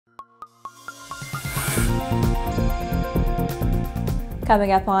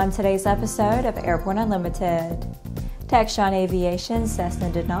Coming up on today's episode of Airborne Unlimited, Textron Aviation's Cessna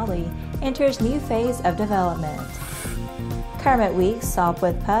Denali enters new phase of development. Kermit Weeks'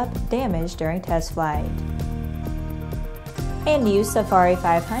 Sopwith Pup damaged during test flight. And new Safari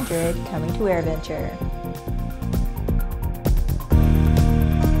 500 coming to AirVenture.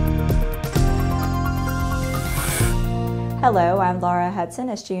 Hello, I'm Laura Hudson.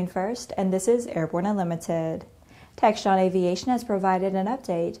 It's June 1st, and this is Airborne Unlimited. Textron Aviation has provided an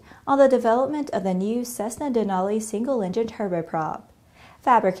update on the development of the new Cessna Denali single-engine turboprop.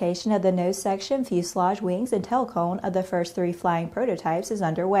 Fabrication of the nose section, fuselage, wings, and tail cone of the first 3 flying prototypes is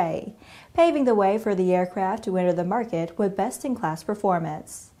underway, paving the way for the aircraft to enter the market with best-in-class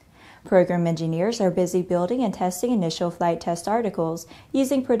performance. Program engineers are busy building and testing initial flight test articles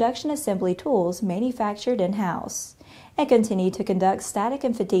using production assembly tools manufactured in-house, and continue to conduct static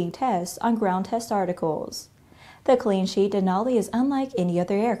and fatigue tests on ground test articles. The clean sheet Denali is unlike any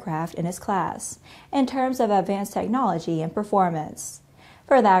other aircraft in its class in terms of advanced technology and performance.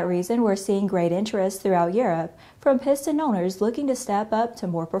 For that reason, we're seeing great interest throughout Europe from piston owners looking to step up to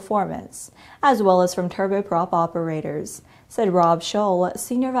more performance, as well as from turboprop operators, said Rob Scholl,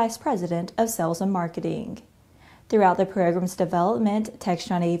 Senior Vice President of Sales and Marketing. Throughout the program's development,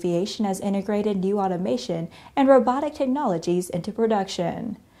 Textron Aviation has integrated new automation and robotic technologies into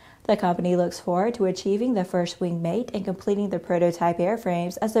production. The company looks forward to achieving the first wing mate and completing the prototype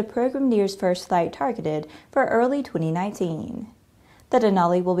airframes as the program nears first flight targeted for early 2019. The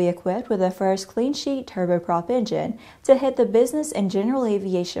Denali will be equipped with the first clean sheet turboprop engine to hit the business and general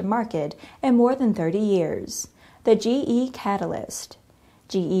aviation market in more than 30 years, the GE Catalyst.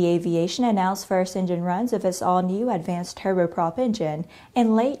 GE Aviation announced first engine runs of its all-new advanced turboprop engine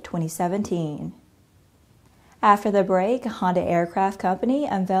in late 2017. After the break, Honda Aircraft Company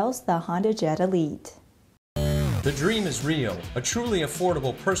unveils the Hondajet Elite. The dream is real, a truly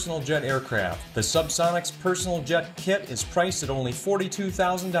affordable personal jet aircraft. The Subsonics Personal Jet Kit is priced at only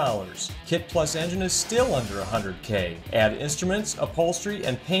 $42,000. Kit plus engine is still under $100K. Add instruments, upholstery,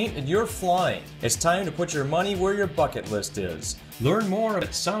 and paint and you're flying. It's time to put your money where your bucket list is. Learn more at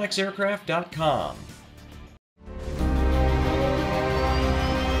sonicsaircraft.com.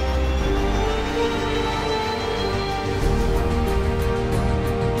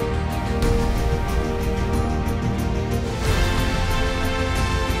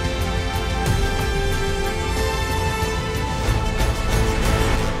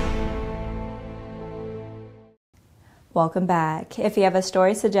 Welcome back. If you have a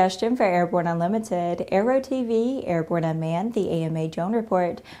story suggestion for Airborne Unlimited, Aero-TV, Airborne Unmanned, the AMA Drone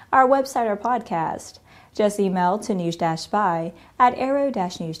Report, our website or podcast, just email to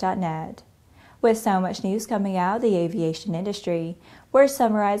news-by@aero-news.net. With so much news coming out of the aviation industry, we're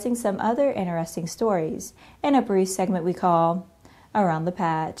summarizing some other interesting stories in a brief segment we call Around the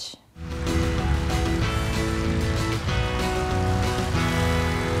Patch.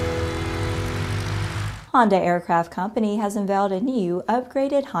 Honda Aircraft Company has unveiled a new,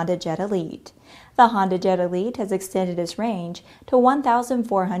 upgraded Hondajet Elite. The Hondajet Elite has extended its range to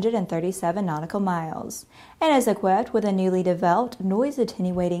 1,437 nautical miles and is equipped with a newly developed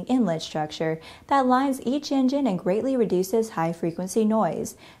noise-attenuating inlet structure that lines each engine and greatly reduces high-frequency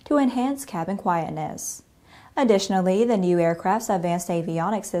noise to enhance cabin quietness. Additionally, the new aircraft's advanced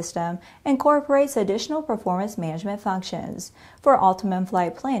avionics system incorporates additional performance management functions for optimum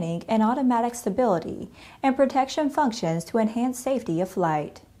flight planning and automatic stability and protection functions to enhance safety of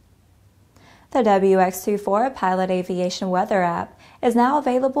flight. The WX24 Pilot Aviation Weather app is now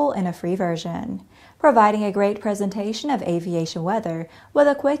available in a free version, providing a great presentation of aviation weather with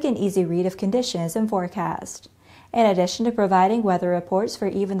a quick and easy read of conditions and forecast, in addition to providing weather reports for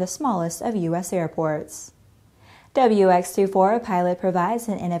even the smallest of U.S. airports. WX24 Pilot provides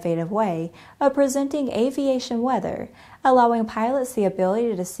an innovative way of presenting aviation weather, allowing pilots the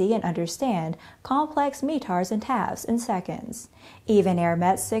ability to see and understand complex METARs and TAFs in seconds. Even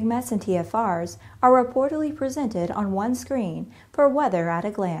AirMets, SIGMETs, and TFRs are reportedly presented on one screen for weather at a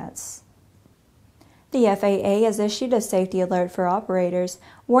glance. The FAA has issued a safety alert for operators,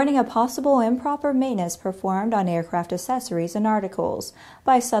 warning of possible improper maintenance performed on aircraft accessories and articles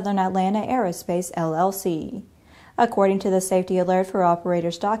by Southern Atlanta Aerospace, LLC. According to the Safety Alert for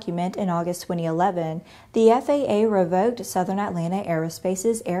Operators document in August 2011, the FAA revoked Southern Atlanta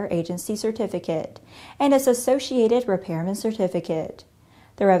Aerospace's Air Agency Certificate and its associated repairman certificate.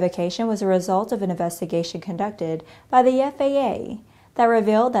 The revocation was a result of an investigation conducted by the FAA that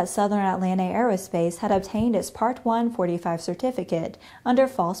revealed that Southern Atlanta Aerospace had obtained its Part 145 certificate under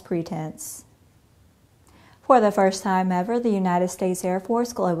false pretense. For the first time ever, the United States Air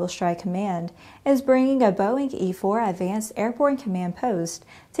Force Global Strike Command is bringing a Boeing E-4 Advanced Airborne Command Post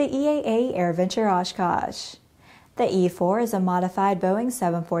to EAA AirVenture Oshkosh. The E-4 is a modified Boeing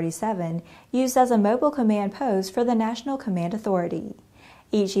 747 used as a mobile command post for the National Command Authority.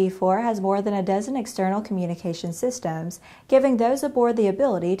 Each E-4 has more than a dozen external communication systems, giving those aboard the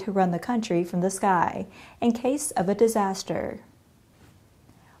ability to run the country from the sky in case of a disaster.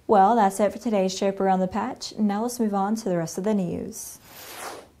 Well, that's it for today's trip around the patch. Now let's move on to the rest of the news.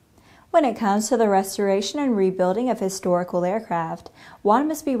 When it comes to the restoration and rebuilding of historical aircraft, one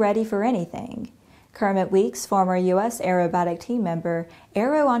must be ready for anything. Kermit Weeks, former US Aerobatic Team member,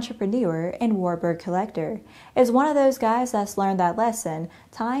 aero-entrepreneur, and warbird collector, is one of those guys that's learned that lesson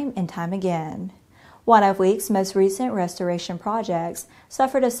time and time again. One of Weeks' most recent restoration projects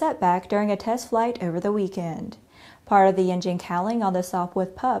suffered a setback during a test flight over the weekend. Part of the engine cowling on the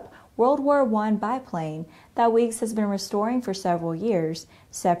Sopwith Pup World War I biplane that Weeks has been restoring for several years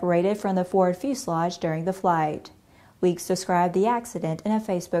separated from the forward fuselage during the flight. Weeks described the accident in a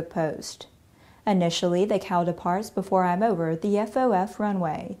Facebook post. Initially, the cowl departs before I'm over the FOF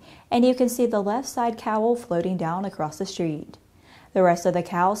runway, and you can see the left side cowl floating down across the street. The rest of the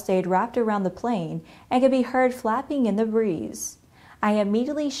cowl stayed wrapped around the plane and could be heard flapping in the breeze. I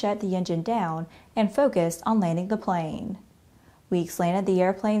immediately shut the engine down and focused on landing the plane. Weeks landed the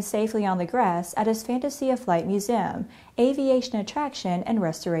airplane safely on the grass at his Fantasy of Flight Museum, aviation attraction and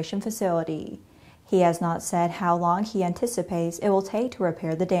restoration facility. He has not said how long he anticipates it will take to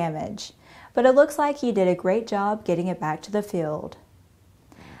repair the damage, but it looks like he did a great job getting it back to the field.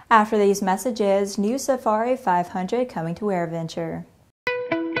 After these messages, new Safari 500 coming to AirVenture.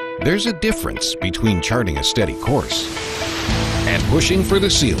 There's a difference between charting a steady course and pushing for the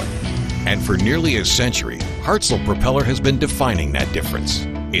ceiling. And for nearly a century, Hartzell Propeller has been defining that difference.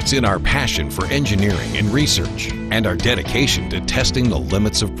 It's in our passion for engineering and research and our dedication to testing the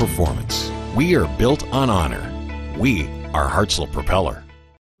limits of performance. We are built on honor. We are Hartzell Propeller.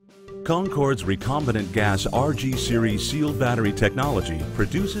 Concorde's recombinant gas RG series sealed battery technology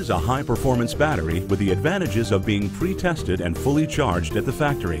produces a high-performance battery with the advantages of being pre-tested and fully charged at the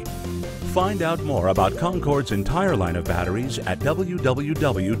factory. Find out more about Concorde's entire line of batteries at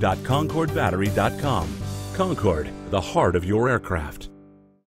www.concordebattery.com. Concorde, the heart of your aircraft.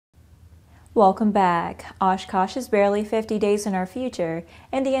 Welcome back. Oshkosh is barely 50 days in our future,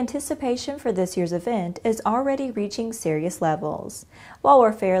 and the anticipation for this year's event is already reaching serious levels. While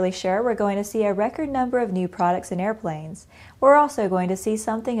we're fairly sure we're going to see a record number of new products and airplanes, we're also going to see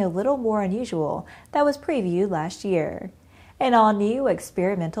something a little more unusual that was previewed last year. An all-new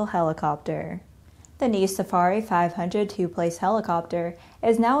experimental helicopter. The new Safari 500 two-place helicopter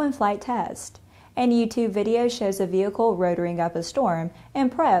is now in flight test, and YouTube video shows a vehicle rotoring up a storm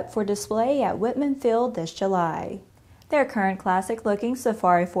in prep for display at Wittman Field this July. Their current classic-looking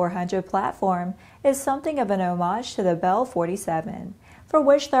Safari 400 platform is something of an homage to the Bell 47, for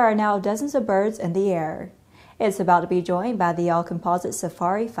which there are now dozens of birds in the air. It's about to be joined by the all-composite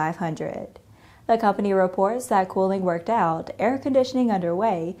Safari 500. The company reports that cooling worked out, air conditioning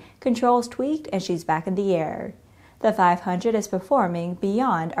underway, controls tweaked, and she's back in the air. The 500 is performing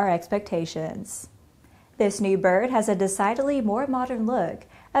beyond our expectations. This new bird has a decidedly more modern look,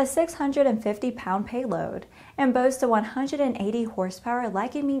 a 650-pound payload, and boasts a 180 horsepower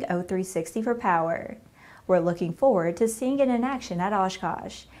Lycoming 0360 for power. We're looking forward to seeing it in action at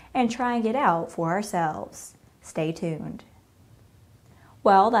Oshkosh and trying it out for ourselves. Stay tuned.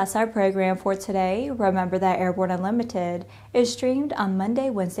 Well, that's our program for today. Remember that Airborne Unlimited is streamed on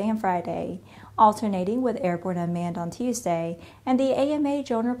Monday, Wednesday, and Friday, alternating with Airborne Unmanned on Tuesday and the AMA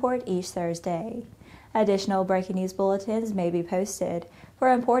Drone Report each Thursday. Additional breaking news bulletins may be posted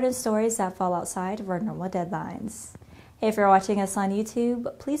for important stories that fall outside of our normal deadlines. If you're watching us on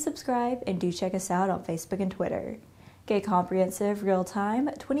YouTube, please subscribe and do check us out on Facebook and Twitter. Get comprehensive, real-time,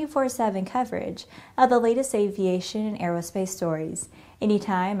 24/7 coverage of the latest aviation and aerospace stories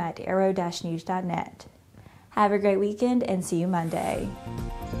anytime at aero-news.net. Have a great weekend and see you Monday.